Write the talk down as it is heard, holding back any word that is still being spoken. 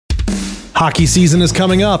Hockey season is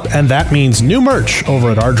coming up, and that means new merch over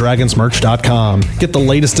at OurDragonsMerch.com. Get the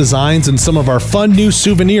latest designs and some of our fun new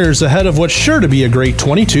souvenirs ahead of what's sure to be a great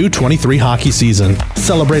 22-23 hockey season.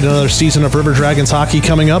 Celebrate another season of River Dragons hockey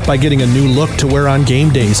coming up by getting a new look to wear on game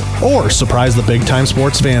days, or surprise the big-time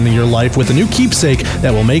sports fan in your life with a new keepsake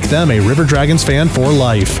that will make them a River Dragons fan for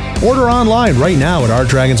life. Order online right now at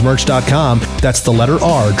OurDragonsMerch.com. That's the letter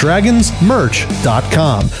R,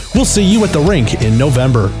 DragonsMerch.com. We'll see you at the rink in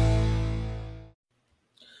November.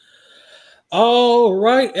 All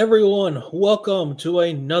right, everyone. Welcome to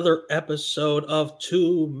another episode of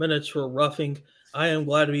 2 Minutes for Roughing. I am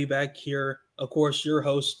glad to be back here. Of course, your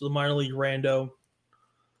host, the Minor League Rando.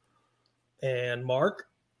 And Mark?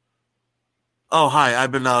 Oh, hi.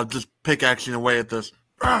 I've been just pickaxing away at this.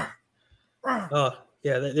 Yeah. Try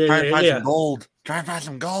and find some gold. Try and find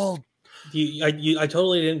some gold. I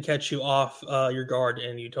totally didn't catch you off your guard,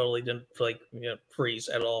 and you totally didn't freeze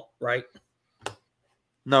at all, right?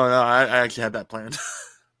 No, I actually had that planned.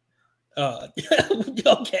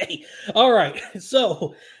 Okay. All right.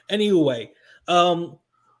 So, anyway, for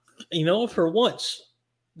once,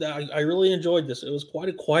 I really enjoyed this. It was quite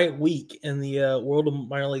a quiet week in the world of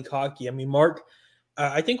minor league hockey. I mean, Mark,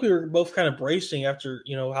 I think we were both kind of bracing after,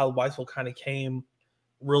 how Weisel kind of came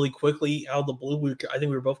really quickly out of the blue. I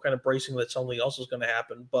think we were both kind of bracing that something else was going to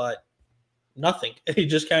happen, but nothing. It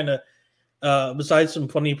just kind of, besides some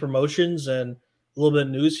funny promotions and a little bit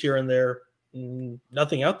of news here and there,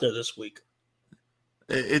 nothing out there this week.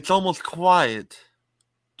 It's almost quiet.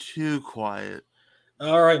 Too quiet.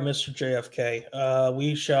 All right, Mr. JFK.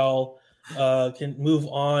 We shall can move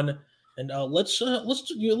on, and let's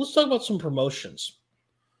talk about some promotions.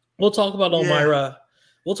 We'll talk about Elmira. Yeah.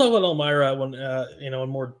 We'll talk about Elmira when in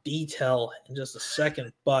more detail in just a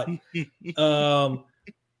second. But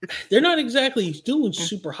they're not exactly doing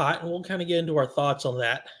super hot, and we'll kind of get into our thoughts on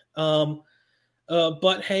that.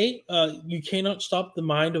 But hey, you cannot stop the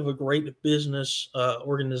mind of a great business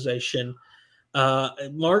organization.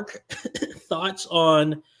 Mark, thoughts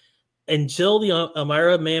on until the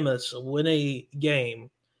Elmira Mammoths win a game?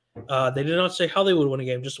 They did not say how they would win a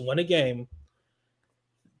game, just win a game.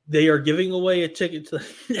 They are giving away a ticket to the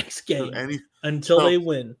next game until they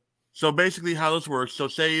win. So basically how this works, so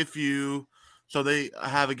say so they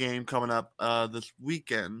have a game coming up this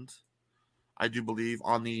weekend, I do believe,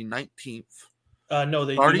 on the 19th. No,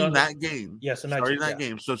 they starting that game. Yes, starting that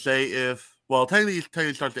game. So say technically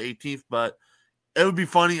it starts the 18th, but it would be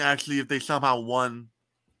funny actually if they somehow won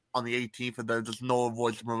on the 18th and then just null and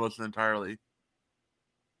void the promotion entirely.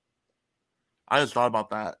 I just thought about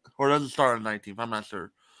that. Or does it start on the 19th? I'm not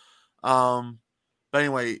sure. But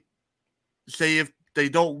anyway, say if they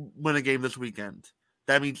don't win a game this weekend,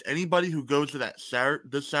 that means anybody who goes to this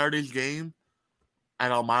Saturday's game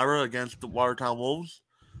at Elmira against the Watertown Wolves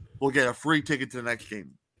will get a free ticket to the next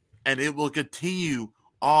game. And it will continue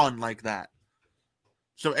on like that.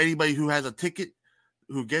 So anybody who has a ticket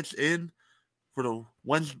who gets in for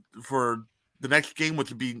the next game, which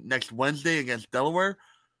would be next Wednesday against Delaware,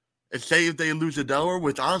 and say if they lose to Delaware,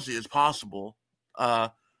 which honestly is possible,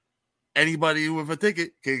 anybody with a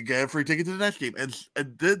ticket can get a free ticket to the next game. And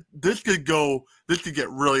this could get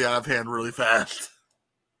really out of hand really fast.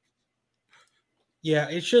 Yeah,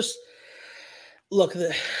 it's just look.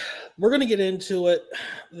 We're going to get into it.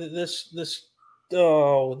 This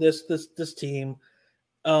team,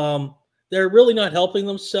 they're really not helping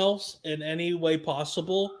themselves in any way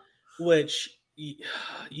possible. Which you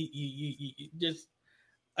just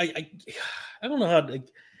I don't know how to.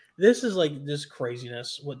 This is like this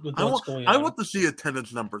craziness. What's going on? I want to see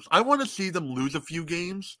attendance numbers. I want to see them lose a few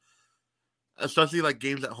games, especially like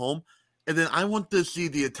games at home. And then I want to see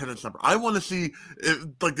the attendance number. I want to see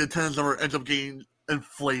if the attendance number ends up getting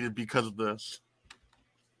inflated because of this.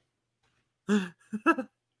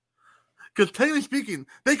 Because technically speaking,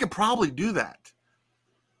 they could probably do that.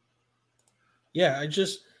 Yeah, I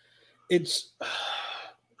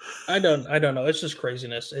don't know. It's just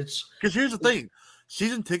craziness. Because here's the thing: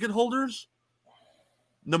 season ticket holders,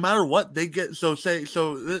 no matter what they get.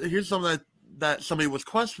 Here's something that somebody was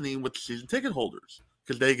questioning with season ticket holders,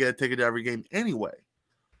 because they get a ticket to every game anyway.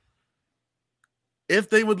 If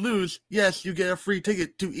they would lose, yes, you get a free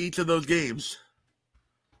ticket to each of those games.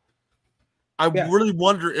 I really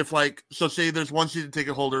wonder if, say there's one season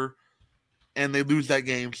ticket holder and they lose that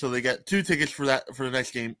game, so they get 2 tickets for the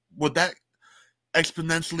next game. Would that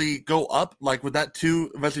exponentially go up? Would that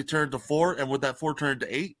 2 eventually turn to 4, and would that 4 turn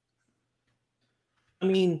to 8? I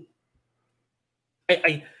mean,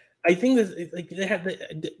 I think that they have.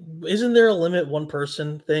 Isn't there a limit 1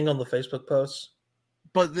 person thing on the Facebook posts?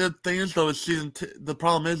 But the thing is, though, the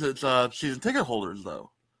problem is it's season ticket holders,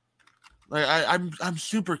 though. Like I'm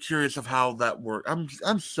super curious of how that works.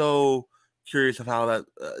 I'm so curious of how that.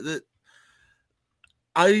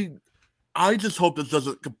 I just hope this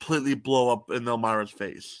doesn't completely blow up in Elmira's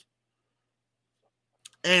face,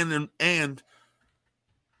 and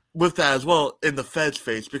with that as well in the Fed's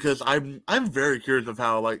face, because I'm very curious of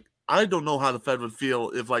how, like, I don't know how the Fed would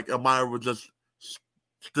feel if, like, Elmira would just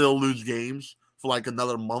still lose games for like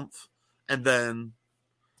another month, and then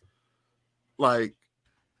like.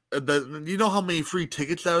 You know how many free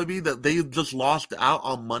tickets that would be that they just lost out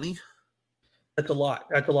on money? That's a lot.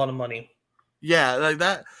 That's a lot of money. Yeah, like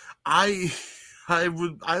that. I'm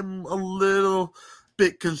a little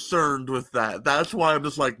bit concerned with that. That's why I'm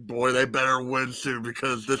just like, boy, they better win soon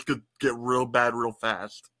because this could get real bad real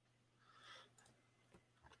fast.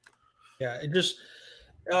 Yeah, it just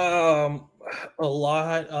a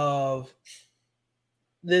lot of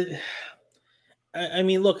the. I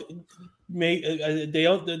mean, look,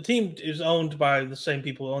 the team is owned by the same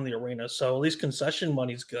people who own the arena, so at least concession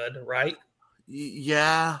money's good, right?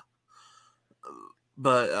 Yeah,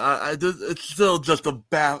 but it's still just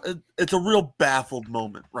it's a real baffled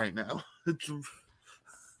moment right now.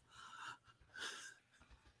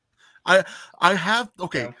 I have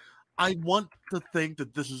okay. Yeah. I want to think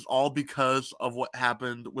that this is all because of what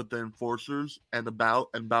happened with the enforcers and Battle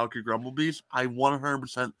Creek Rumblebees. I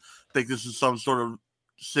 100% think this is some sort of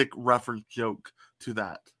sick reference joke to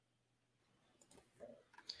that.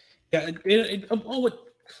 Yeah, it's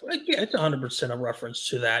 100% a reference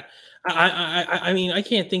to that. I mean, I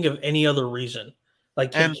can't think of any other reason.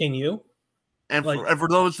 Like, can you? And for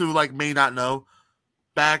those who like may not know,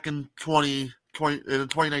 back in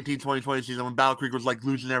 2019-2020 season when Battle Creek was like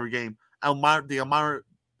losing every game, the Elmira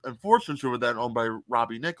Enforcers, who were then owned by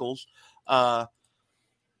Robbie Nichols, had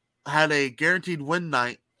a guaranteed win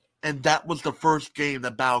night, and that was the first game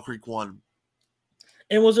that Battle Creek won.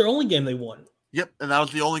 And was their only game they won? Yep, and that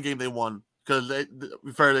was the only game they won because it'd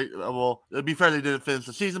be fair they didn't finish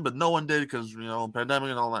the season, but no one did because pandemic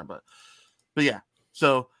and all that. But yeah,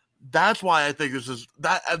 so. That's why I think this is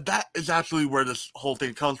that is actually where this whole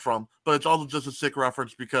thing comes from. But it's also just a sick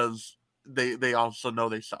reference because they also know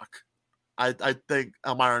they suck. I think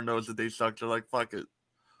Elmira knows that they suck. They're like, fuck it.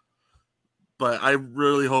 But I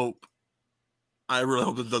really hope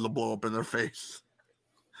this doesn't blow up in their face.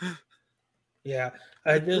 Yeah,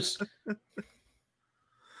 I just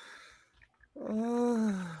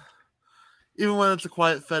even when it's a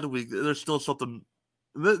quiet Fed week, there's still something.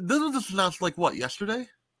 This was just announced like what, yesterday?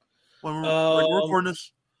 When we're recording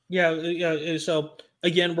this? Yeah. So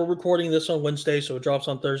again, we're recording this on Wednesday, so it drops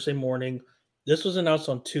on Thursday morning. This was announced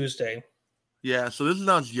on Tuesday. Yeah, so this was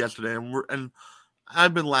announced yesterday, and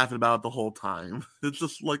I've been laughing about it the whole time. It's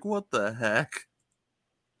just like, what the heck?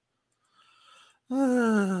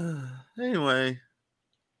 Anyway,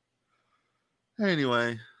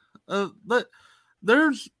 but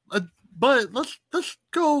let's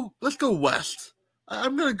go west.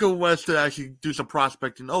 I'm going to go west to actually do some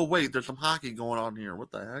prospecting. Oh, wait, there's some hockey going on here. What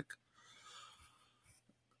the heck?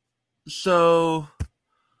 So,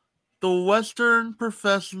 the Western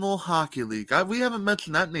Professional Hockey League. We haven't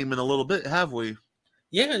mentioned that name in a little bit, have we?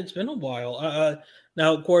 Yeah, it's been a while.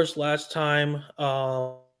 Now, of course, last time,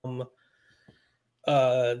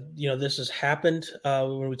 this has happened.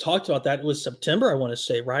 When we talked about that, it was September, I want to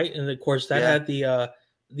say, right? And, of course, that had the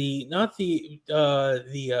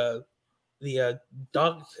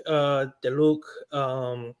Doc DeLuc.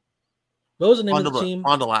 What was the name of the team?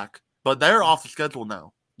 Fond du Lac. But they're off the schedule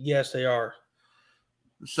now. Yes, they are.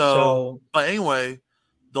 So, but anyway,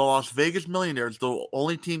 the Las Vegas Millionaires, the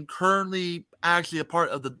only team currently actually a part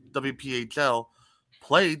of the WPHL,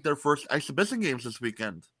 played their first exhibition games this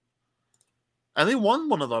weekend. And they won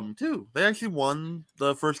one of them, too. They actually won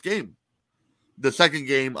the first game. The second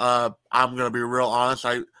game, I'm going to be real honest,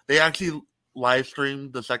 they actually live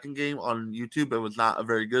streamed the second game on YouTube. It was not a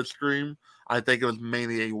very good stream. I think it was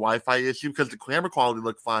mainly a Wi-Fi issue because the camera quality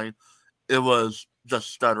looked fine. It was just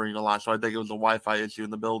stuttering a lot, so I think it was a Wi-Fi issue in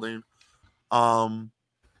the building.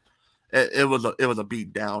 It was a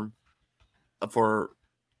beat down for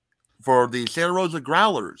the Santa Rosa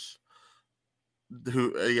Growlers,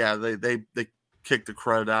 who they kicked the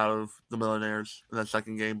crud out of the Millionaires in that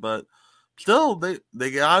second game, but still they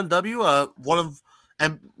got a W. One of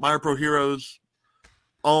Myer Pro Heroes'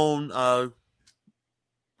 own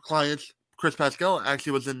clients, Chris Pascal,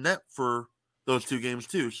 actually was in net for those two games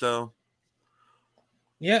too. So,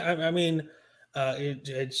 yeah, I mean,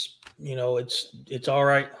 it's all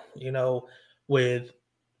right. It's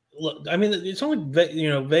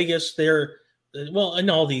only Vegas. They're in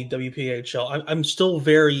all the WPHL. I'm still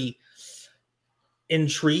very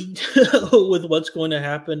intrigued with what's going to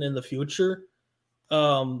happen in the future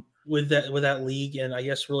with that league, and I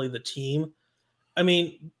guess really the team. I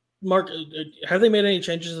mean, Mark, have they made any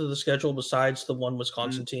changes to the schedule besides the one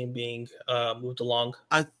Wisconsin team being moved along?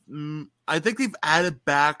 I think they've added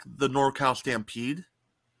back the NorCal Stampede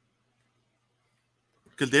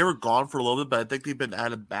because they were gone for a little bit, but I think they've been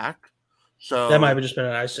added back. So that might have just been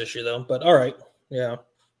an ice issue, though. But all right, yeah.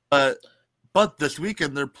 But this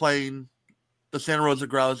weekend they're playing the Santa Rosa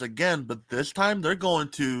Growlers again, but this time they're going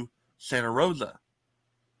to Santa Rosa.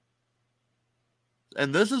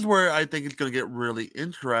 And this is where I think it's going to get really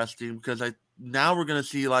interesting because now we're going to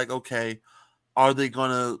see, like, okay, are they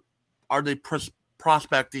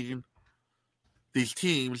prospecting these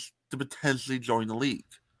teams to potentially join the league?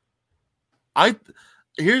 I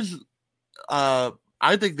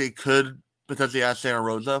think they could potentially ask Santa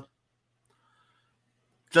Rosa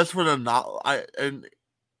just for the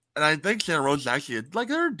and I think Santa Rosa is actually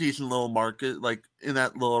they're a decent little market, like in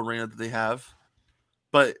that little arena that they have.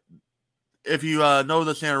 But if you know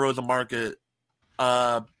the Santa Rosa market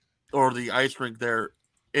or the ice rink there,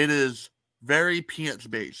 it is very Peanuts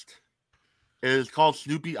based. It is called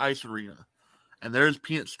Snoopy Ice Arena, and there's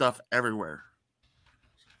Peanut stuff everywhere.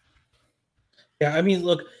 Yeah, I mean,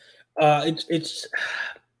 look, it's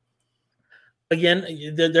again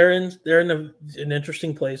they're in an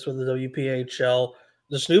interesting place with the WPHL.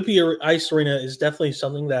 The Snoopy Ice Arena is definitely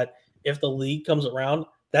something that if the league comes around,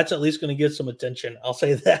 that's at least going to get some attention. I'll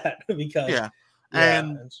say that because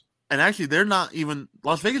and actually they're not even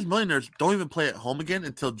Las Vegas Millionaires don't even play at home again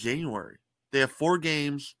until January. They have 4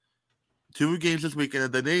 games, 2 games this weekend,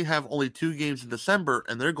 and then they have only 2 games in December,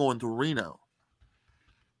 and they're going to Reno.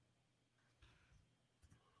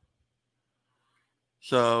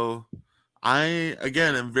 So I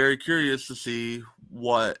again am very curious to see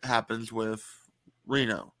what happens with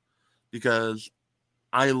Reno because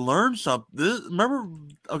I learned something. Remember,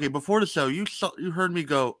 okay, before the show, you heard me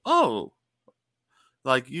go, oh,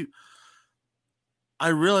 I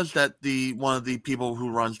realized that one of the people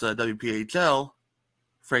who runs the WPHL,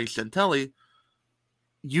 Frank Santelli,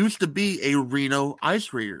 used to be a Reno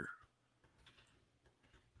Ice Raider.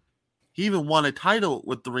 He even won a title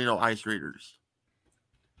with the Reno Ice Raiders.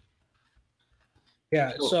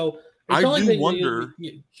 Yeah, so I do wonder,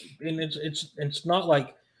 and it's not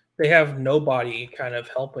like they have nobody kind of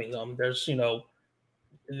helping them. There's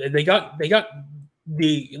they got at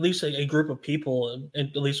least a group of people,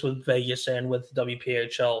 at least with Vegas and with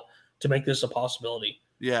WPHL, to make this a possibility.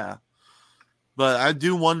 Yeah, but I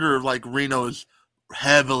do wonder if Reno is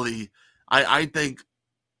heavily. I think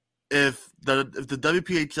if the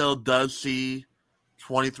WPHL does see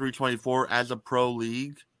 23-24 as a pro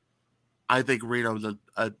league, I think Reno's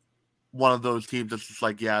a one of those teams that's just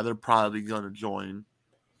they're probably going to join.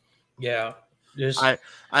 Yeah. I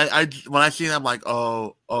when I see them, I'm like,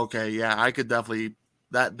 oh, okay, yeah, I could definitely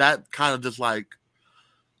that kind of just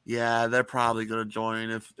yeah, they're probably going to join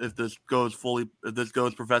if this goes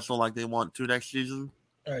professional like they want to next season.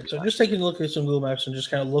 All right, so just taking a look at some Google Maps and just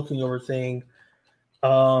kind of looking over things,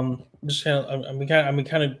 just kind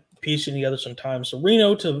of piecing together some time. So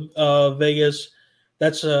Reno to Vegas,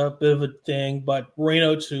 that's a bit of a thing, but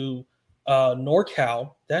Reno to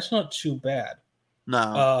NorCal, that's not too bad.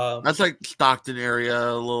 No, that's like Stockton area,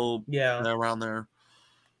 a little around there.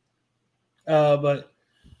 But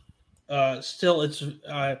still, it's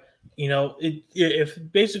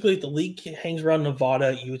if basically the league hangs around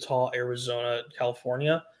Nevada, Utah, Arizona,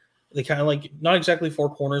 California, they kind of not exactly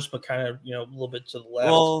 4 corners, but kind of a little bit to the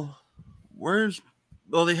left.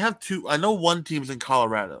 Well, they have 2. I know one team's in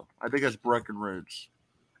Colorado. I think that's Breckenridge,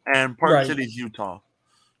 and Park City's Utah.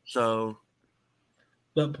 So,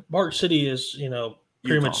 but Park City is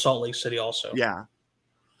pretty much Salt Lake City also. Yeah.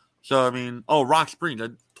 So I mean, Rock Springs. I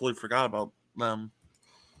totally forgot about them.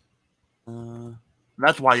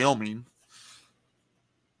 That's Wyoming.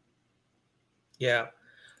 Yeah.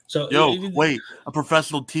 So wait, a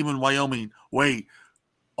professional team in Wyoming. Wait.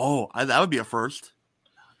 That would be a first.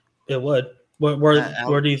 It would.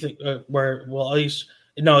 Where do you think? Well, at least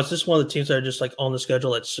is this one of the teams that are just on the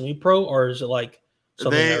schedule at semi-pro, or is it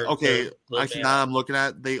something? Actually, now I'm looking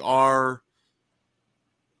at they're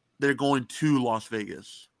going to Las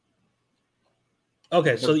Vegas.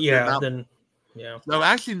 Okay, so yeah. No,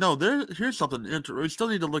 actually, no. Here's something interesting. We still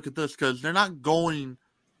need to look at this because they're not going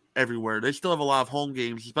everywhere. They still have a lot of home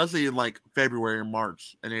games, especially in February and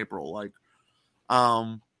March and April.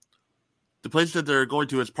 The place that they're going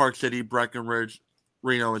to is Park City, Breckenridge,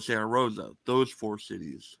 Reno, and Santa Rosa. Those 4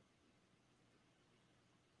 cities.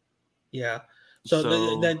 Yeah. So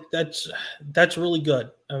that's really good.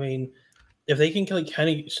 I mean, if they can kind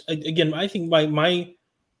of again, I think my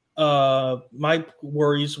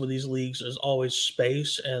worries with these leagues is always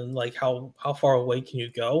space and like how far away can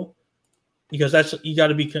you go, because that's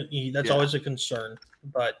always a concern.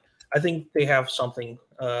 But I think they have something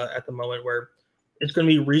at the moment where it's going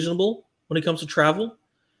to be reasonable when it comes to travel,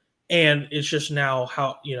 and it's just now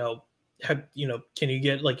how can you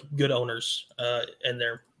get like good owners in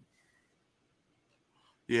there?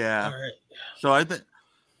 Yeah. All right. So I think.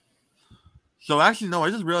 So actually, no.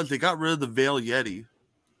 I just realized they got rid of the Veil Yeti.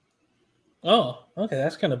 Oh, okay,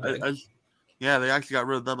 that's kind of big. Yeah, they actually got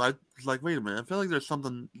rid of them. I was like, wait a minute. I feel like there's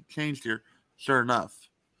something changed here. Sure enough.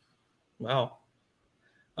 Wow.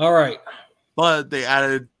 All right. But they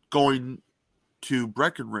added going to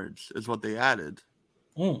Breckenridge is what they added.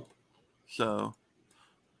 So.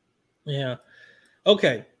 Yeah.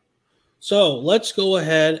 Okay. So let's go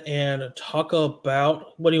ahead and talk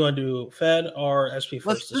about, what do you want to do, Fed or SP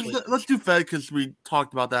first this week? Let's do Fed because we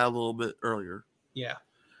talked about that a little bit earlier. Yeah.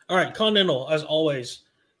 All right. Continental, as always.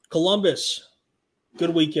 Columbus,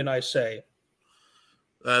 good weekend, I say.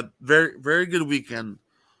 Very, very good weekend.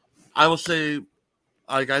 I will say,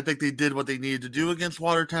 I think they did what they needed to do against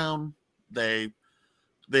Watertown. They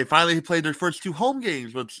finally played their first 2 home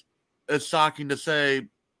games, which is shocking to say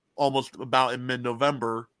almost about in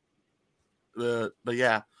mid-November. But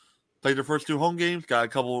yeah, played their first 2 home games, got a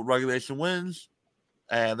couple regulation wins,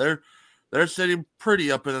 and they're sitting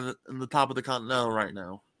pretty up in the top of the Continental right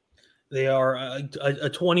now. They are a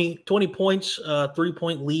 20 points,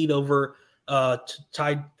 3-point lead over the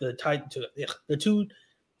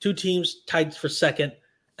two teams tied for second.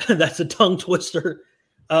 That's a tongue twister.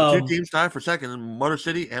 2 teams tied for second in Motor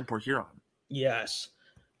City and Port Huron. Yes,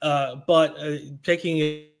 but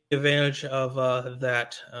taking advantage of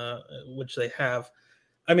that, which they have.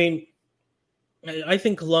 I mean, I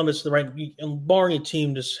think Columbus, barring a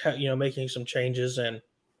team just making some changes and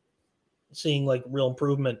seeing like real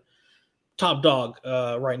improvement, top dog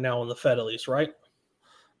right now in the Fed, at least, right?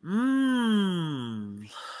 I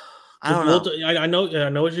don't know. I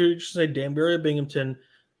know what you say. Danbury, Binghamton,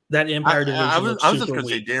 that Empire division. I was just going to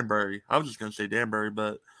say Danbury. I was just going to say Danbury,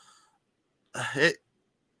 but I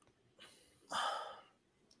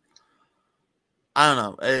don't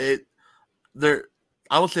know.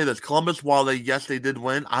 I will say this: Columbus, while they did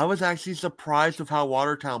win, I was actually surprised with how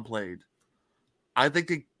Watertown played. I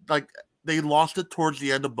think they lost it towards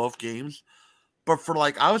the end of both games, but for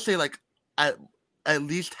I would say at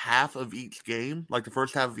least half of each game, like the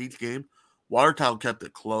first half of each game, Watertown kept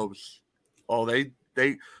it close. Oh, they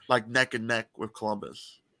neck and neck with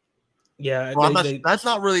Columbus. Yeah, well, that's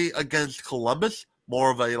not really against Columbus.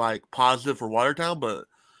 More of a positive for Watertown, but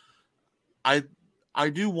I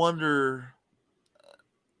do wonder.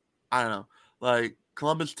 I don't know.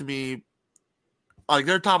 Columbus to me,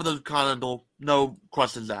 they're top of the Continental, no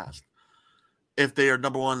questions asked. If they are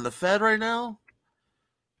number 1 in the Fed right now,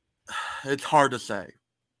 it's hard to say.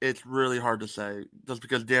 It's really hard to say, just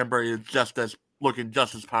because Danbury is looking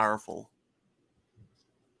just as powerful.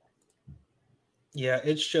 Yeah,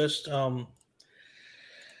 it's just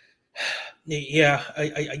yeah,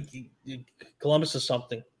 I Columbus is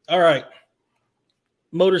something. All right.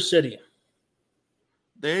 Motor City.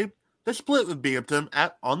 They split with Binghamton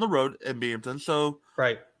on the road in Binghamton, so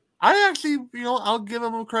right. I actually, I'll give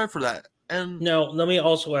them credit for that. And now let me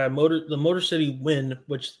also add the Motor City win,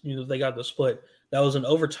 which they got the split. That was an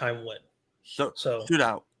overtime win. So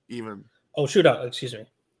shootout even. Oh, shootout. Excuse me.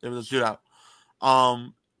 It was a shootout.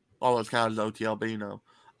 All those counted as OTL,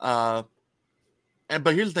 but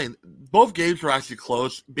but here's the thing: both games were actually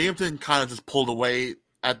close. Binghamton kind of just pulled away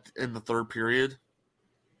in the third period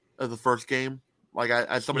of the first game.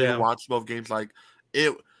 As somebody who watched both games,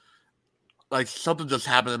 something just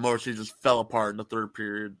happened and Motor City just fell apart in the third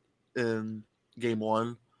period in game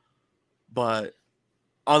 1. But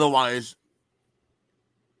otherwise,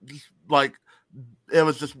 it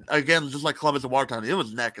was just like Columbus and Watertown, it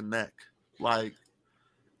was neck and neck. And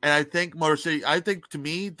I think Motor City, to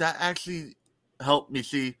me, that actually helped me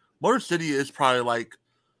see Motor City is probably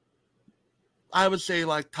I would say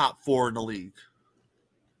top 4 in the league.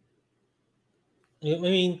 I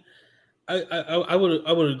mean, I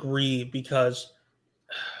would agree, because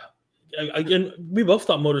again, we both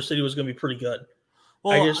thought Motor City was going to be pretty good.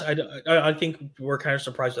 Well, I think we're kind of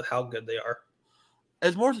surprised with how good they are.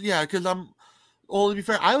 It's more, because to be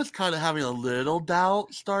fair, I was kind of having a little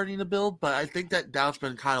doubt starting to build, but I think that doubt's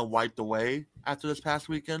been kind of wiped away after this past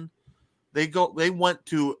weekend. They went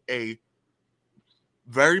to a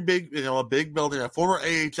very big, a big building, a former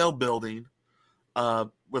AHL building,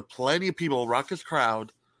 with plenty of people, raucous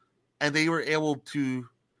crowd, and they were able to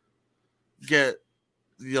get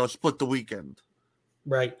split the weekend.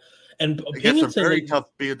 Right. And Against a very tough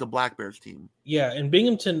beat the Black Bears team. Yeah, and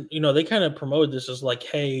Binghamton, they kind of promoted this as like,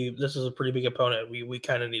 hey, this is a pretty big opponent. We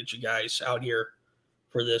kind of need you guys out here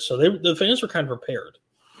for this. So the fans were kind of prepared.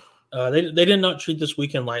 They did not treat this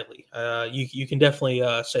weekend lightly. You can definitely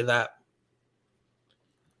say that.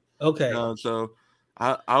 Okay. So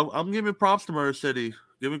I'm giving props to Motor City.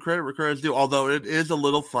 Giving credit where credit's due. Although it is a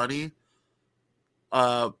little funny.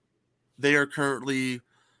 They are currently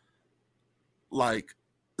like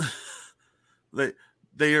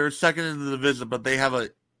they are second in the division, but they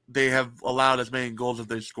have allowed as many goals as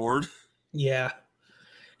they scored. Yeah,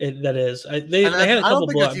 that is. They had a couple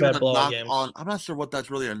bad blowout games. I'm not sure what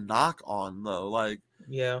that's really a knock on though. Like,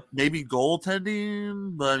 yeah, maybe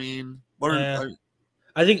goaltending, but I mean,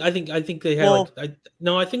 I think they had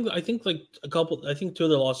I think like a couple. I think two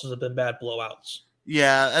of their losses have been bad blowouts.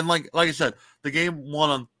 Yeah, and like I said, the game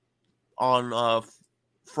won on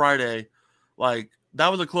Friday, like that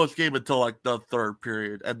was a close game until like the third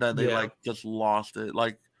period, and then they just lost it.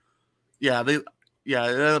 Like, it ended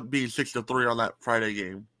up being 6-3 on that Friday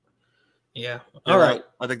game. Yeah. All right.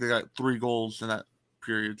 I think they got 3 goals in that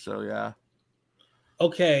period. So yeah.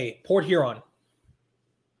 Okay, Port Huron.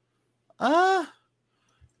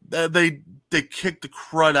 They kicked the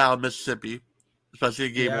crud out of Mississippi, especially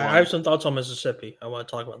in game 1. I have some thoughts on Mississippi. I want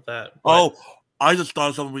to talk about that. But... I just thought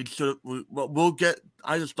of something we'll get.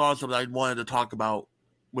 I just thought of something I wanted to talk about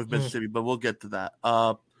with Mississippi, but we'll get to that.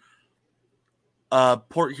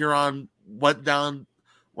 Port Huron went down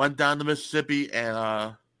to Mississippi,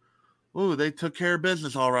 and they took care of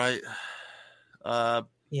business all right.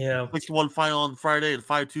 6-1 final on Friday and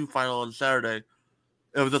 5-2 final on Saturday.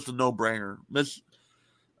 It was just a no-brainer.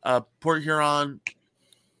 Port Huron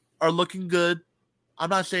are looking good. I'm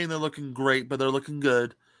not saying they're looking great, but they're looking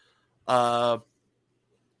good.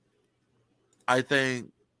 I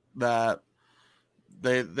think that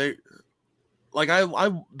they like I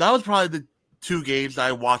that was probably the 2 games that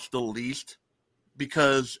I watched the least,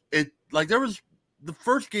 because it like there was the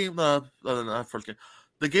first game the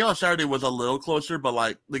game on Saturday was a little closer, but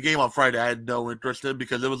like the game on Friday I had no interest in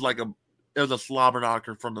because it was a slobber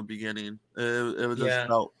knocker from the beginning. It was just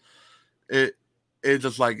felt it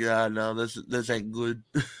just like this ain't good.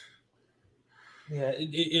 Yeah,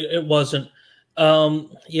 it wasn't.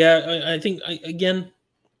 I think again,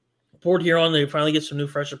 Port Huron, they finally get some new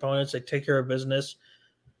fresh opponents. They take care of business.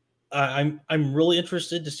 I'm really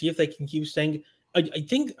interested to see if they can keep staying. I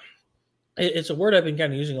think it's a word I've been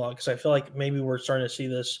kind of using a lot because I feel like maybe we're starting to see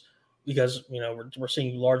this because we're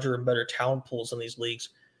seeing larger and better talent pools in these leagues.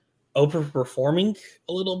 Overperforming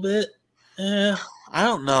a little bit. I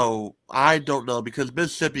don't know because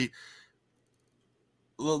Mississippi.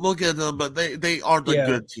 Look at them, but they aren't a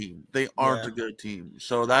good team. They aren't a good team.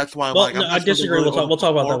 So that's why I disagree. We'll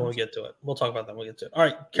talk about that when we get to it. All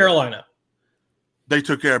right, Carolina. They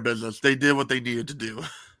took care of business. They did what they needed to do.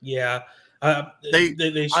 Yeah.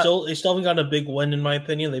 They still haven't gotten a big win, in my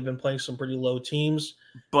opinion. They've been playing some pretty low teams.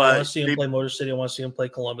 But I want to see them play Motor City. I want to see them play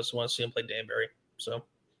Columbus. I want to see them play Danbury. So,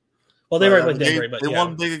 they already played Danbury, but they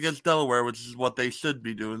won big against Delaware, which is what they should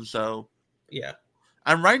be doing. So, yeah.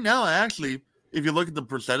 And right now, actually, if you look at the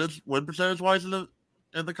win percentage wise in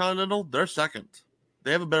the Continental, they're second.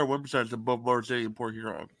 They have a better win percentage than both Motor City and Port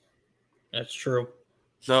Huron. That's true.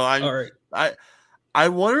 So I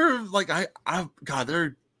wonder,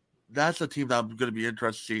 that's a team that I'm going to be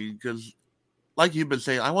interested in because, like you've been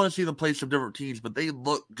saying, I want to see them play some different teams, but they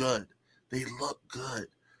look good.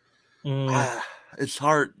 It's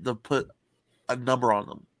hard to put a number on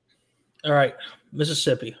them. All right,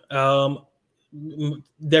 Mississippi.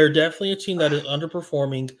 They're definitely a team that is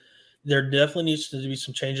underperforming. There definitely needs to be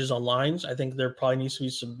some changes on lines. I think there probably needs to be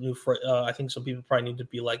some new. I think some people probably need to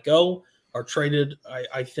be let go or traded.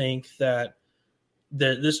 I think that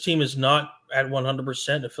this team is not at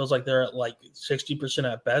 100%. It feels like they're at like 60%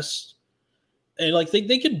 at best. And like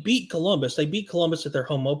they could beat Columbus. They beat Columbus at their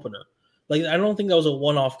home opener. Like I don't think that was a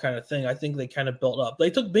one-off kind of thing. I think they kind of built up. They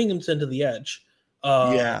took Binghamton to the edge.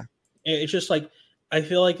 It's just like I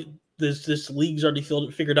feel like this league's already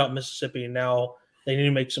figured out Mississippi, and now they need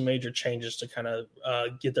to make some major changes to kind of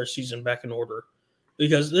get their season back in order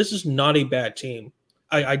because this is not a bad team.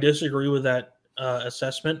 I disagree with that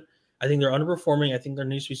assessment. I think they're underperforming. I think there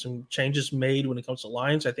needs to be some changes made when it comes to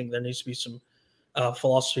lines. I think there needs to be some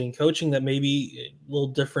philosophy and coaching that maybe a little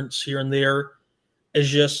difference here and there. Is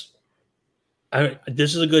just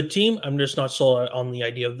this is a good team. I'm just not sold on the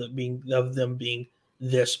idea of them being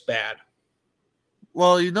this bad.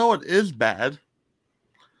 Well, you know what is bad?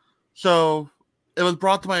 So it was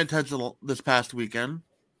brought to my attention this past weekend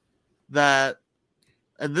that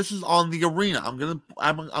and this is on the arena. I'm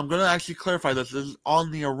gonna actually clarify this. This is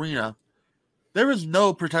on the arena. There is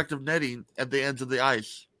no protective netting at the ends of the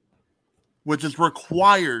ice, which is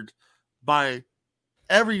required by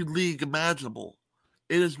every league imaginable.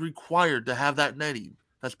 It is required to have that netting,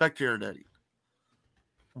 that spectator netting.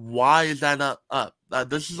 Why is that not up?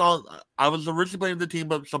 This is all. I was originally blaming the team,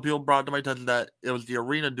 but some people brought to my attention that it was the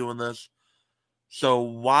arena doing this. So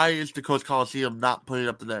why is the Coast Coliseum not putting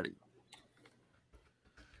up the netting?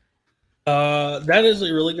 That is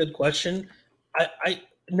a really good question.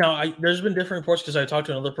 There's been different reports because I talked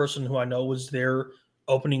to another person who I know was there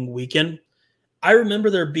opening weekend. I remember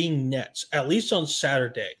there being nets, at least on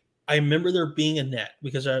Saturday. I remember there being a net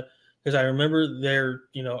because I remember there,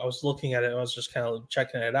 I was looking at it, I was just kind of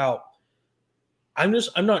checking it out. I'm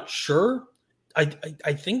not sure. I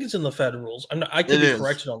think it's in the Fed rules. I could be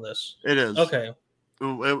corrected on this. It is. Okay.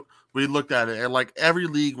 We looked at it, and like every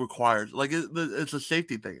league requires, it's a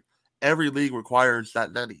safety thing. Every league requires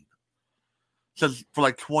that netting. Since for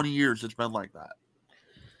like 20 years, it's been like that.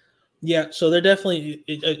 Yeah, so they're definitely.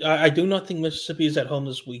 I do not think Mississippi is at home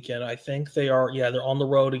this weekend. I think they are. Yeah, they're on the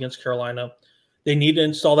road against Carolina. They need to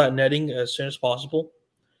install that netting as soon as possible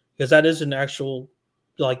because that is an actual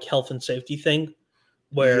like health and safety thing.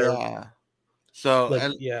 Where, yeah. So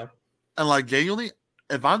and like genuinely,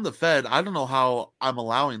 if I'm the Fed, I don't know how I'm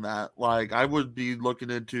allowing that. Like I would be looking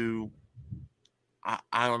into.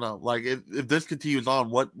 I don't know. Like if this continues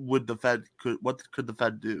on, what could the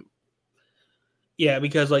Fed do? Yeah,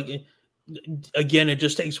 because like again, it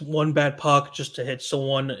just takes one bad puck just to hit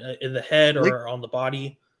someone in the head or on the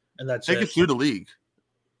body, and that's they could sue the league.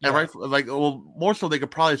 Yeah. And more so they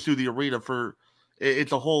could probably sue the arena for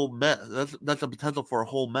it's a whole mess. That's a potential for a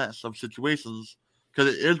whole mess of situations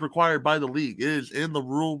because it is required by the league. It is in the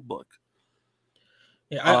rule book.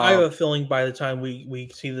 Yeah, I have a feeling by the time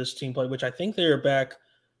we see this team play, which I think they are back.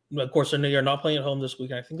 Of course, they are not playing at home this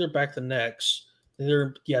weekend. I think they're back the next.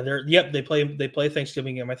 They play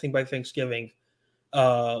Thanksgiving game. I think by Thanksgiving,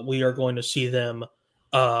 we are going to see them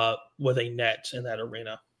with a net in that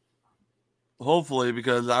arena. Hopefully,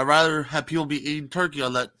 because I'd rather have people be eating turkey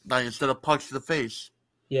on that night instead of pucks to the face.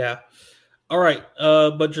 Yeah. All right.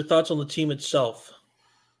 But your thoughts on the team itself?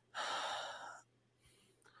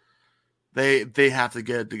 They have to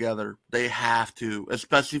get it together. They have to,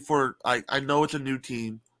 especially for I know it's a new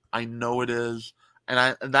team. I know it is,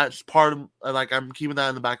 and that's part of like I'm keeping that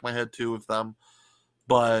in the back of my head too with them,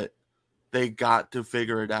 but they got to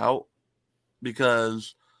figure it out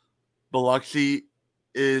because Biloxi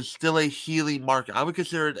is still a healing market. I would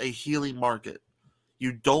consider it a healing market.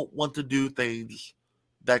 You don't want to do things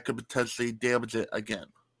that could potentially damage it again.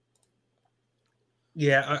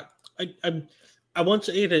 Yeah, I won't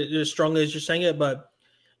say it as strongly as you're saying it, but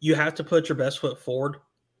you have to put your best foot forward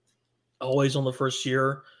always on the first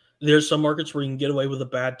year. There's some markets where you can get away with a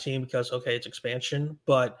bad team because, okay, it's expansion.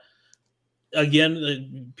 But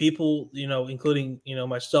again, people, including,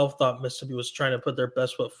 myself, thought Mississippi was trying to put their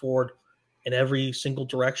best foot forward in every single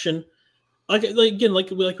direction. Like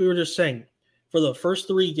we were just saying, for the first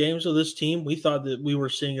 3 games of this team, we thought that we were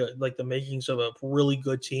seeing the makings of a really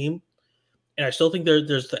good team. And I still think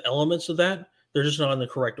there's the elements of that. They're just not in the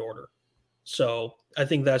correct order. So I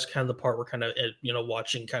think that's kind of the part we're kind of,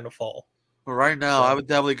 watching kind of fall. But right now, I would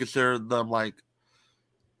definitely consider them like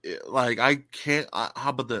I can't. How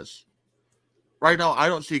about this? Right now, I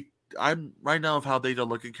don't see. I'm right now of how they are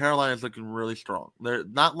looking. Carolina's looking really strong. They're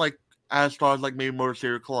not like as strong as like maybe Motor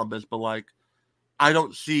City or Columbus, but like I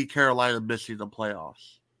don't see Carolina missing the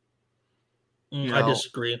playoffs. I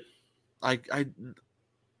disagree. But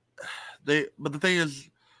the thing is,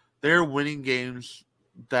 they're winning games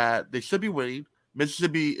that they should be winning.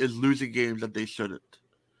 Mississippi is losing games that they shouldn't.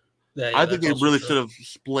 Yeah, I think they really should have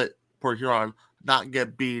split Port Huron, not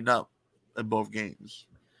get beaten up in both games.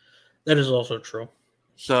 That is also true.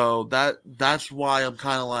 So that's why I'm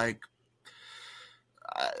kind of like,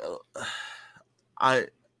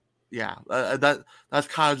 that's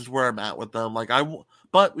kind of just where I'm at with them.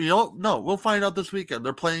 But we'll find out this weekend.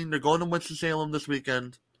 They're going to Winston-Salem this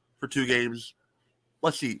weekend for 2 games.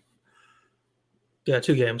 Let's see. Yeah,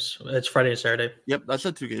 2 games. It's Friday and Saturday. Yep, I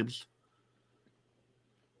said 2 games.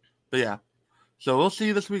 But yeah, so we'll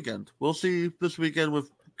see this weekend. We'll see this weekend with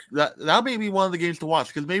that. That may be one of the games to watch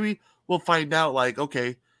because maybe we'll find out. Like,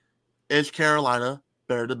 okay, is Carolina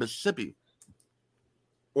better than Mississippi,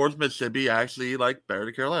 or is Mississippi actually better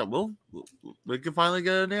than Carolina? We can finally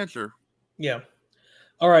get an answer. Yeah.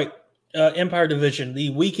 All right, Empire Division,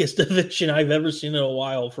 the weakest division I've ever seen in a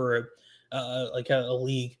while for a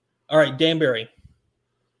league. All right, Danbury.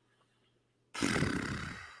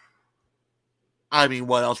 I mean,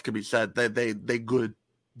 what else could be said? They good.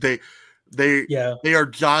 They Yeah. they are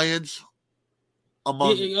giants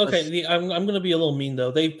among. Okay, I'm going to be a little mean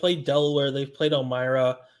though. They've played Delaware, they've played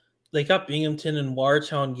Elmira, they got Binghamton and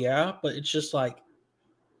Watertown, yeah, but it's just like,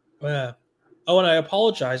 oh, and I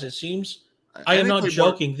apologize. It seems I am not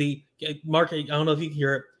joking. Mark, I don't know if you can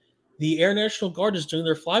hear it. The Air National Guard is doing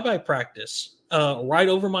their flyby practice right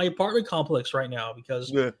over my apartment complex right now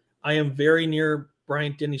because I am very near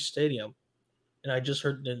Bryant-Denny Stadium, and I just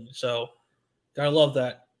heard it. So, gotta love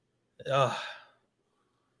that.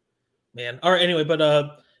 Man. All right. Anyway,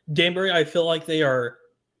 but Danbury, I feel like they are.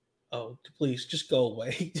 Oh, please just go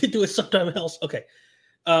away. Do it sometime else. Okay.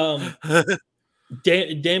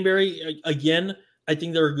 Danbury again. I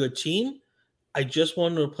think they're a good team. I just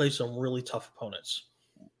want them to play some really tough opponents.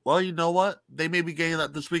 Well, you know what? They may be getting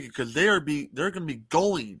that this week because they're going to be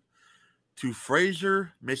going to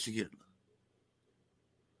Fraser, Michigan.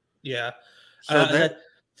 Yeah. So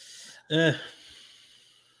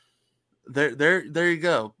there you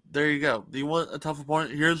go. There you go. Do you want a tough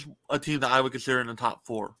opponent? Here's a team that I would consider in the top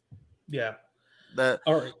 4. Yeah.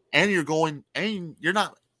 All right. And you're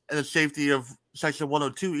not in the safety of Section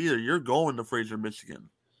 102 either. You're going to Fraser, Michigan.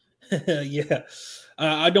 Yeah.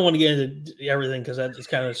 I don't want to get into everything because that's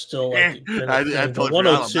kind of still like. I totally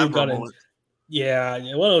 102 got in. Yeah,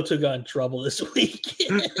 102 got in trouble this week.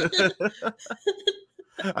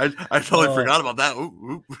 I totally forgot about that.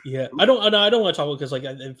 Ooh. Yeah, I don't want to talk about because like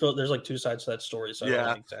I feel there's like 2 sides to that story. So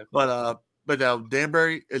yeah, exactly. But now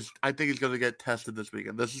Danbury I think is going to get tested this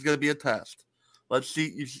weekend. This is going to be a test. Let's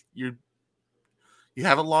see. You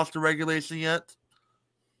haven't lost the regulation yet.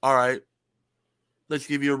 All right, let's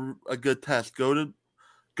give you a good test.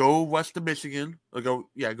 Go west of Michigan. Go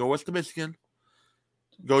west of Michigan.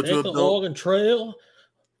 Go to the Oregon Trail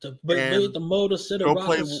to beat the Motor City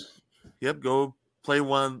Rockets. Go play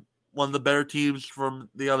one of the better teams from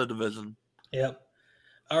the other division. Yep.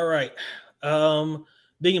 All right.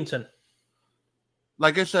 Binghamton.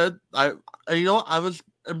 Like I said, I was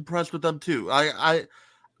impressed with them too.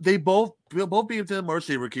 They both Binghamton and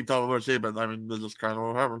Mercy. We keep talking about Mercy, but I mean this is kind of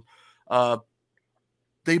what happened.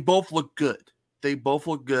 They both look good.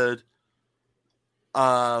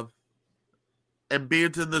 And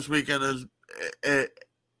Binghamton this weekend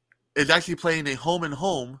is actually playing a home and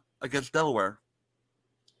home against Delaware.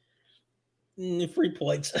 3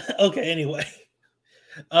 points. Okay, anyway.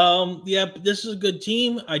 Yeah, this is a good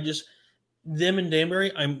team. Them and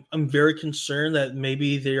Danbury, I'm very concerned that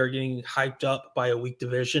maybe they are getting hyped up by a weak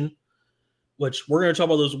division, which we're going to talk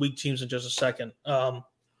about those weak teams in just a second. Now,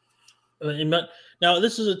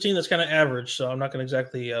 this is a team that's kind of average, so I'm not going to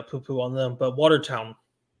exactly poo-poo on them, but Watertown,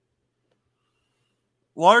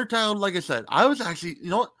 like I said, I was actually,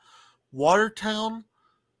 Watertown,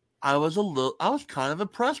 I was kind of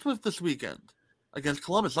impressed with this weekend against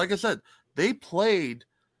Columbus. Like I said, they played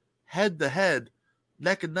head-to-head,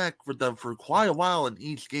 neck and neck with them for quite a while in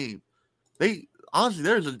each game. Honestly,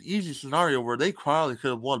 there's an easy scenario where they probably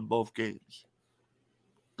could have won both games.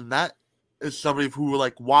 And that is somebody who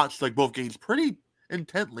watched both games pretty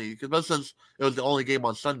intently, because since it was the only game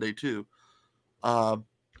on Sunday too. And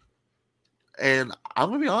I'm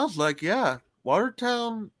gonna be honest,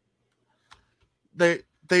 Watertown, they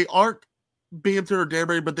aren't Binghamton or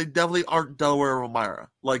Danbury, but they definitely aren't Delaware or Elmira.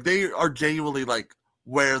 They are genuinely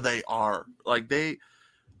where they are. I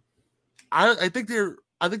think they're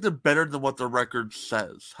better than what their record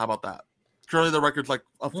says. How about that? Currently, the record's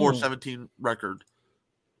a 4-17 record.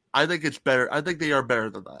 I think it's better. I think they are better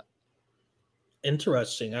than that.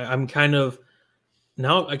 Interesting. I'm kind of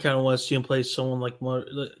now. I kind of want to see them play someone like more.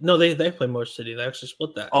 No, they play Motor City. They actually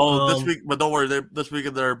split that. This week, but don't worry. This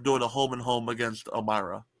weekend they're doing a home and home against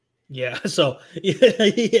Elmira. Yeah. So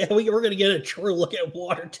we're gonna get a true look at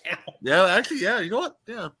Watertown. Yeah. Actually, yeah. You know what?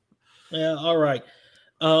 Yeah. Yeah. All right.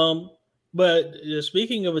 But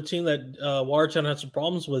speaking of a team that Watertown had some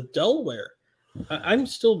problems with, Delaware. I'm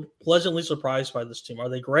still pleasantly surprised by this team. Are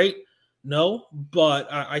they great? No, but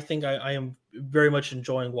I think I am very much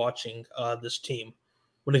enjoying watching this team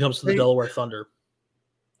when it comes to the Delaware Thunder.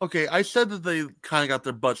 Okay, I said that they kind of got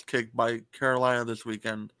their butts kicked by Carolina this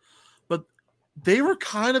weekend, but they were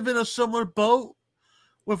kind of in a similar boat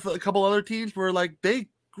with a couple other teams where they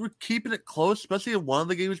were keeping it close, especially in one of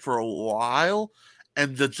the games for a while,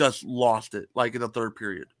 and just lost it in the third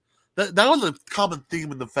period. That was a common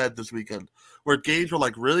theme in the Fed this weekend, where games were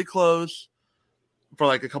really close for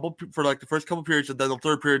the first couple periods, and then the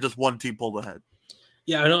third period just one team pulled ahead.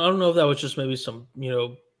 Yeah, I don't know if that was just maybe some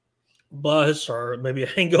buzz or maybe a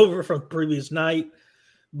hangover from the previous night,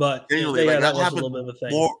 but that was a little bit of a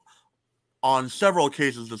thing. On several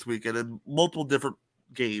occasions this weekend in multiple different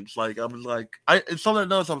games. It's something I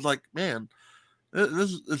noticed. I was like, man,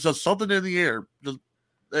 It's just something in the air.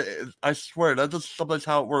 I swear that's just sometimes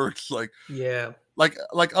how it works. Like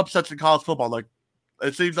upsets in college football. Like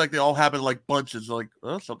it seems like they all happen like bunches. Like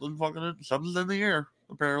something's in the air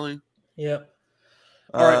apparently. Yep.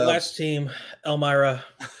 All right, last team, Elmira.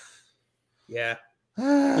 Yeah.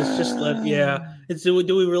 It's do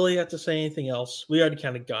we really have to say anything else? We already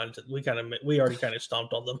kind of we already kind of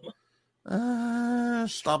stomped on them.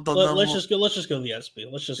 Stomped on them. Let's just go to the SP.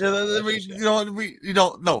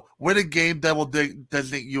 Win a game that will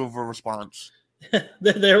designate you of a response.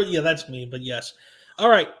 That's me. But yes. All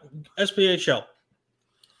right, SPHL,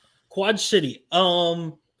 Quad City.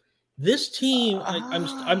 This team,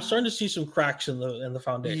 I'm starting to see some cracks in the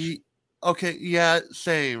foundation. Okay, yeah,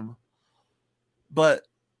 same. But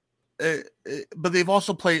they've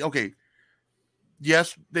also played. Okay,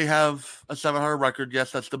 yes, they have a 700 record.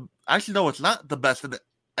 Yes, that's actually no, it's not the best in the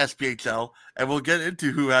SPHL, and we'll get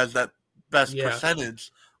into who has that best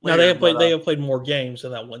percentage. Now they have played more games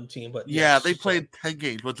than that one team, but they played 10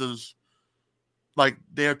 games, which is like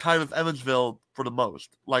they are tied with Evansville for the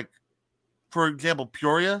most. Like, for example,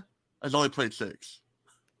 Peoria has only played 6.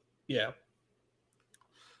 Yeah.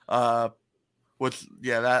 That's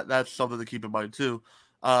something to keep in mind too.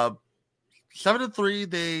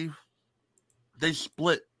 7-3, they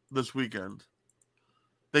split this weekend.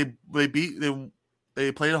 They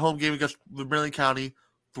played a home game against Vermilion County,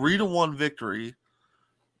 3-1 victory,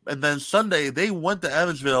 and then Sunday they went to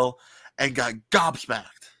Evansville and got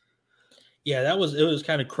gobsmacked. Yeah, it was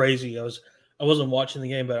kind of crazy. I wasn't watching the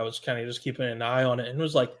game, but I was kind of just keeping an eye on it, and it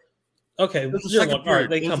was like, okay, it was the second period. All right,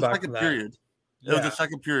 they come back from that. Period. It was the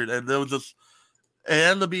second period, and there was just. It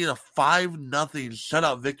ended up being a 5-0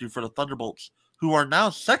 shutout victory for the Thunderbolts, who are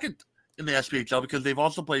now second in the SPHL because they've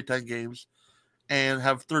also played 10 games and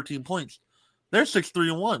have 13 points. They're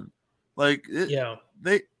 6-3-1. Like,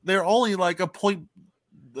 they're only like a point.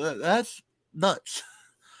 That's nuts.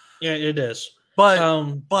 Yeah, it is. But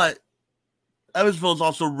Evansville is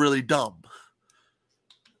also really dumb.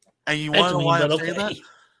 And you want to know why I'm saying that?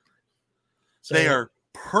 They are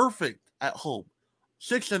perfect at home,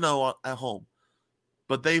 6-0 at home.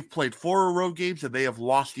 But they've played 4 road games and they have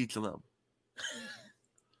lost each of them.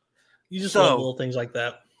 You just love little things like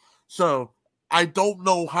that. So I don't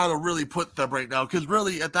know how to really put them right now because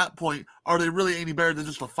really at that point, are they really any better than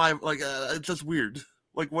just a 5? Like it's just weird.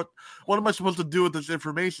 Like what am I supposed to do with this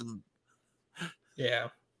information? Yeah.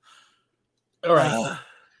 All right.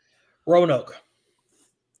 Roanoke.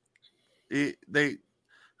 Who did they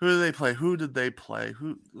play? Who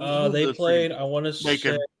they played. I want to say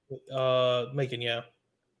Macon. Yeah.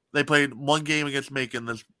 They played one game against Macon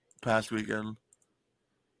this past weekend.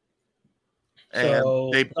 And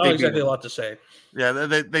they not exactly a lot to say. Yeah,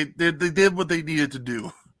 they did what they needed to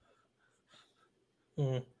do.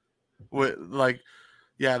 Mm-hmm.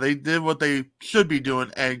 They did what they should be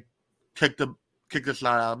doing and kick the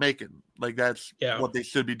snot out of Macon. Like that's what they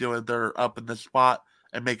should be doing. They're up in this spot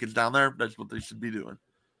and Macon's down there. That's what they should be doing.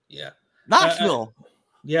 Yeah. Knoxville.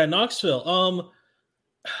 Knoxville.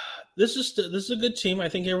 This is a good team. I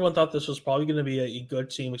think everyone thought this was probably going to be a good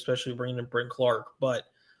team, especially bringing in Brent Clark. But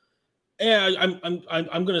I'm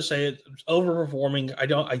going to say it's overperforming.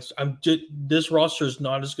 This roster is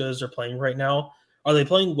not as good as they're playing right now. Are they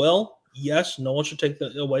playing well? Yes. No one should take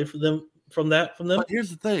that away from them. But here's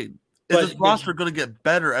the thing: is this roster going to get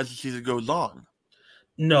better as the season goes on?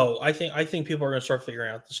 No, I think people are going to start figuring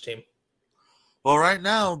out this team. Well, right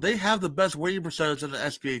now they have the best winning percentage in the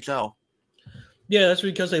SPHL. Yeah, that's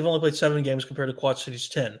because they've only played 7 games compared to Quad City's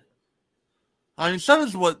 10. I mean, 7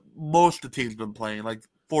 is what most of the teams been playing. Like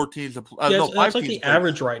 4 teams. That's like the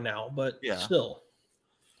average right now, but still.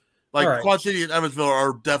 Like Quad City and Evansville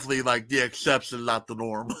are definitely like the exception, not the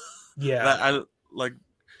norm. Yeah,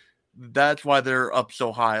 that's why they're up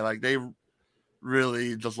so high. Like they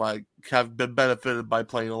really just like have been benefited by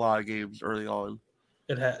playing a lot of games early on.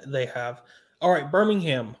 They have. All right,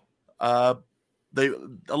 Birmingham.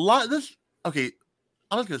 Okay,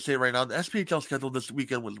 I'm just gonna say it right now. The SPHL schedule this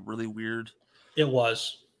weekend was really weird. It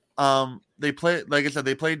was. They played, like I said,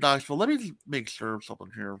 they played Knoxville. Let me just make sure of something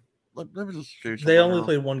here. Let me just say something. They only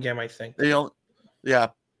played 1 game, I think. Yeah,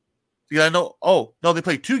 I know. Oh no, they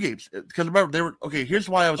played 2 games because remember they were okay. Here's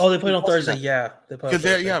why I was. Oh, they played on Thursday. Yeah, they played.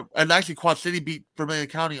 And actually, Quad City beat Vermilion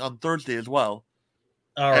County on Thursday as well.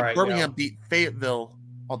 All right. Birmingham beat Fayetteville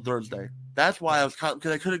on Thursday. That's why I was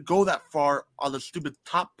because I couldn't go that far on the stupid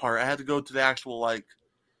top part. I had to go to the actual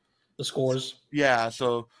the scores. Yeah.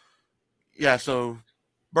 So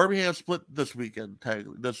Birmingham split this weekend.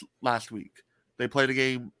 Technically, this last week they played a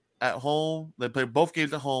game at home. They played both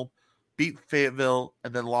games at home, beat Fayetteville,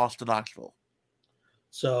 and then lost to Knoxville.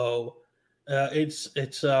 So It's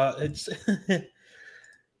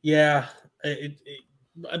yeah.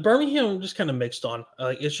 Birmingham I'm just kind of mixed on.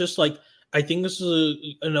 It's just like I think this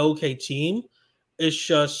is an okay team. It's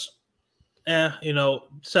just,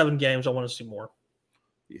 7 games. I want to see more.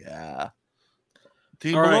 Yeah.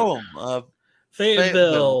 Team All below right. them.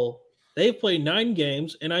 Fayetteville. They've played 9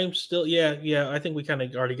 games, and I'm still I think we kind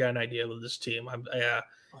of already got an idea of this team.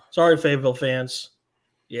 Sorry, Fayetteville fans.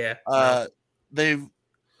 Yeah. They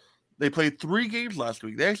played 3 games last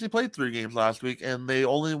week. They actually played 3 games last week, and they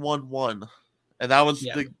only won 1, and that was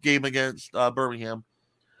the game against Birmingham.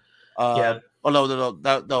 Oh no,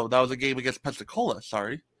 that was a game against Pensacola.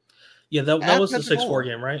 Sorry. Yeah, that was the 6-4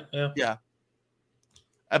 game, right? Yeah.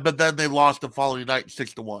 But then they lost the following night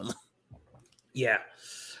 6-1. Yeah.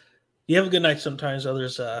 You have a good night sometimes.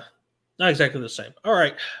 Others, not exactly the same. All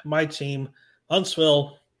right. My team,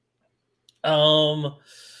 Huntsville. I'm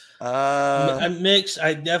mixed.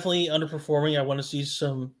 I definitely underperforming. I want to see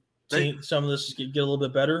some of this get a little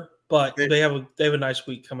bit better. But they have a nice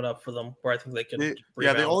week coming up for them where I think they can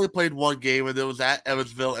rebound. They only played 1 game, and it was at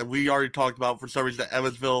Evansville, and we already talked about for some reason that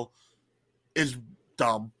Evansville is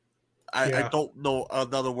dumb. I don't know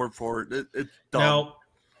another word for it. It's dumb. Now,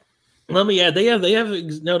 let me add, they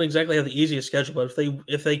don't exactly have the easiest schedule, but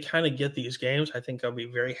if they kind of get these games, I think I'll be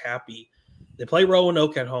very happy. They play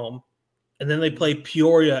Roanoke at home, and then they play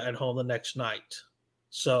Peoria at home the next night.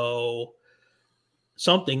 So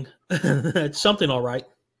something, it's something all right.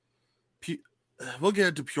 We'll get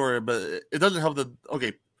into Peoria, but it doesn't help that.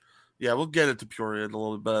 Okay, yeah, we'll get into Peoria in a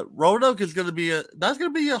little bit. But Roanoke is going to be a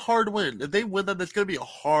hard win. If they win, then it's going to be a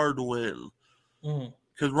hard win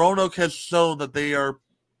because Roanoke has shown that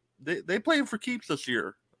they playing for keeps this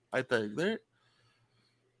year. I think they.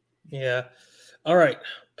 Yeah. All right,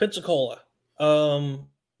 Pensacola. 8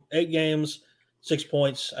 games, 6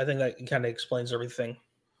 points. I think that kind of explains everything.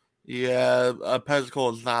 Yeah,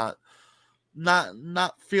 Pensacola is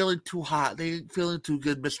not feeling too hot. They ain't feeling too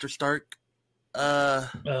good, Mr. Stark.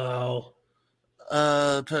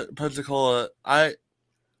 Pensacola.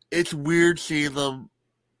 It's weird seeing them.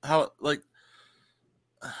 How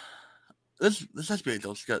this SBA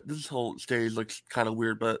looks good. This whole stage looks kind of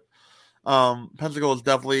weird, but Pensacola's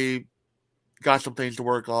definitely got some things to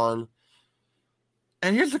work on.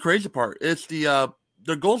 And here's the crazy part: it's their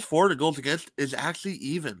goals for and goals against is actually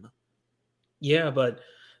even. Yeah, but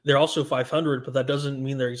they're also 500, but that doesn't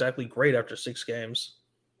mean they're exactly great after 6 games.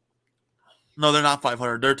 No, they're not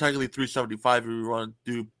 500. They're technically 375 if we want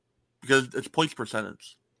to do because it's points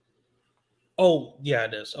percentage. Oh, yeah,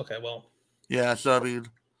 it is. Okay, well. Yeah, so I mean,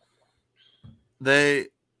 they're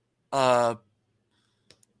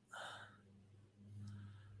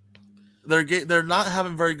not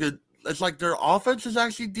having very good. It's like their offense is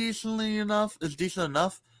actually decent enough. It's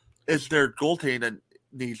their goaltending that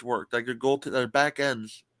needs work. Like their back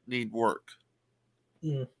ends need work.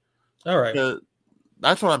 All right.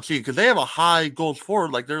 That's what I'm seeing because they have a high goals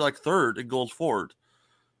forward. Like they're like 3rd in goals forward,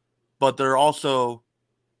 but they're also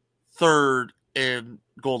 3rd in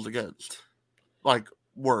goals against. Like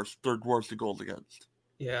 3rd worst in goals against.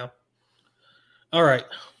 Yeah. All right.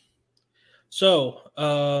 So,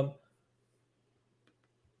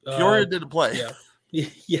 Peoria didn't play.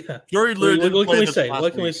 Yeah. Peoria literally didn't play.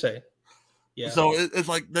 What can we say? Yeah. So it's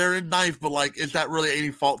like they're in 9th, but like, is that really any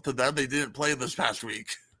fault to them? They didn't play this past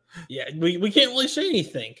week. Yeah, we can't really say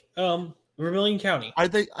anything. Vermilion County. I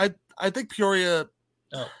think Peoria.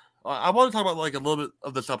 Oh. I want to talk about like a little bit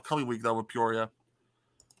of this upcoming week though with Peoria.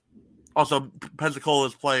 Also, Pensacola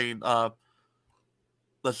is playing.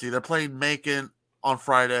 Let's see, they're playing Macon on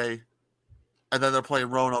Friday, and then they're playing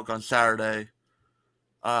Roanoke on Saturday.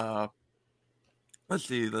 Let's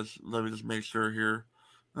see. Let me just make sure here.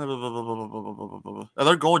 They're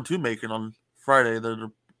going to Macon on Friday.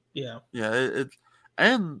 Yeah. It's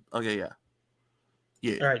and okay, yeah.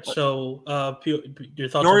 All right. So, your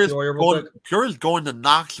thoughts on Peoria real quick? Peoria's going to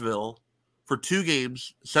Knoxville for 2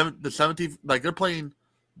 games. The 17th, like they're playing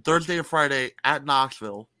Thursday and Friday at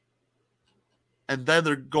Knoxville, and then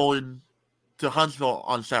they're going to Huntsville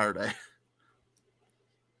on Saturday.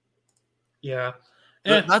 Yeah.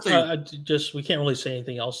 We can't really say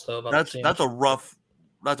anything else though about that's a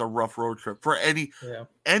rough road trip for any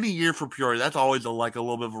year for Peoria. That's always a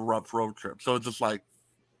little bit of a rough road trip. So it's just like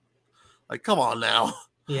come on now.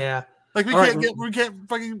 Yeah. Like we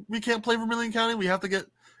can't play Vermilion County. We have to get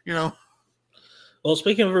Well,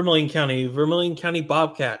 speaking of Vermilion County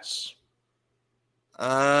Bobcats.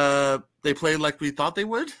 They played like we thought they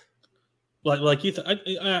would. Like you,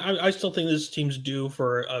 I still think this team's due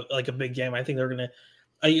for a big game. I think they're gonna.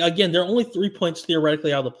 Again, they're only 3 points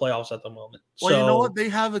theoretically out of the playoffs at the moment. Well, you know what? They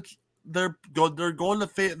have it. they're going to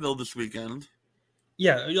Fayetteville this weekend.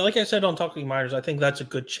 Yeah, like I said on Talking Miners, I think that's a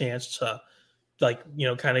good chance to,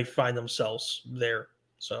 kind of find themselves there.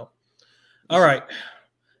 So, all right.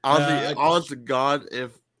 Honestly, to God,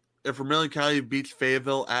 if Vermilion County beats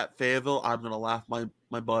Fayetteville at Fayetteville, I'm gonna laugh my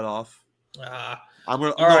butt off. I'm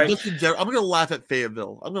gonna laugh at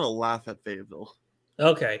Fayetteville.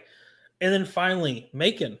 Okay, and then finally,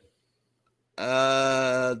 Macon.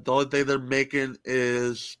 The only thing they're making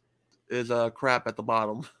is crap at the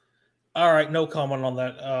bottom. All right, no comment on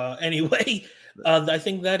that. Anyway, I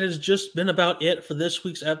think that has just been about it for this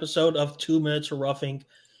week's episode of 2 Minutes of Roughing.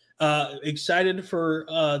 Excited for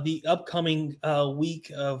the upcoming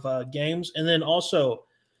week of games, and then also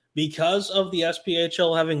because of the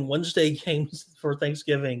SPHL having Wednesday games for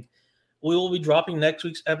Thanksgiving, we will be dropping next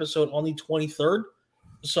week's episode on the 23rd.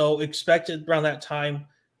 So expect it around that time.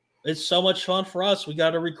 It's so much fun for us. We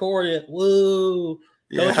got to record it. Woo!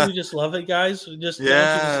 Yeah. Don't you just love it, guys? Don't you just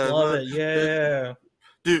love it? Yeah.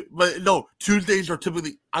 Dude, but no, Tuesdays are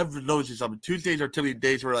typically, I've noticed something. Tuesdays are typically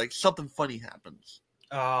days where like something funny happens.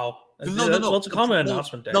 Oh. No. It's a common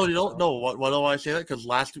announcement day. No, you don't know. Why do I say that? Because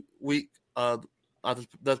last week, not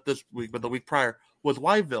this week, but the week prior, was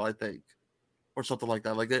Wyville, I think. Or something like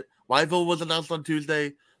that. Wyville was announced on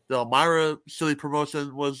Tuesday. The Elmira Silly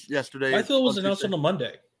promotion was yesterday. Wyville was announced on a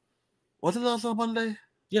Monday. Was it announced on Monday?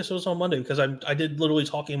 Yes, it was on Monday because I did literally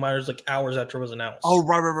Talking Miners hours after it was announced. Oh,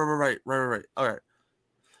 right. All right.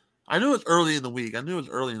 I knew it was early in the week.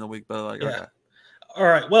 But yeah. Okay. All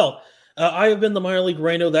right. Well, I have been the Minor League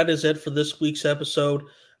Rando. That is it for this week's episode.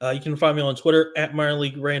 You can find me on Twitter at Minor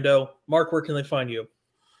League Rando. Mark, where can they find you?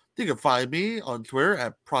 You can find me on Twitter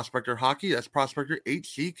at Prospector Hockey. That's Prospector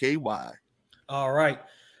HCKY. All right.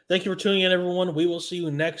 Thank you for tuning in, everyone. We will see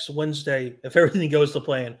you next Wednesday if everything goes to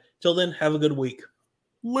plan. Till then, have a good week.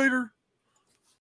 Later.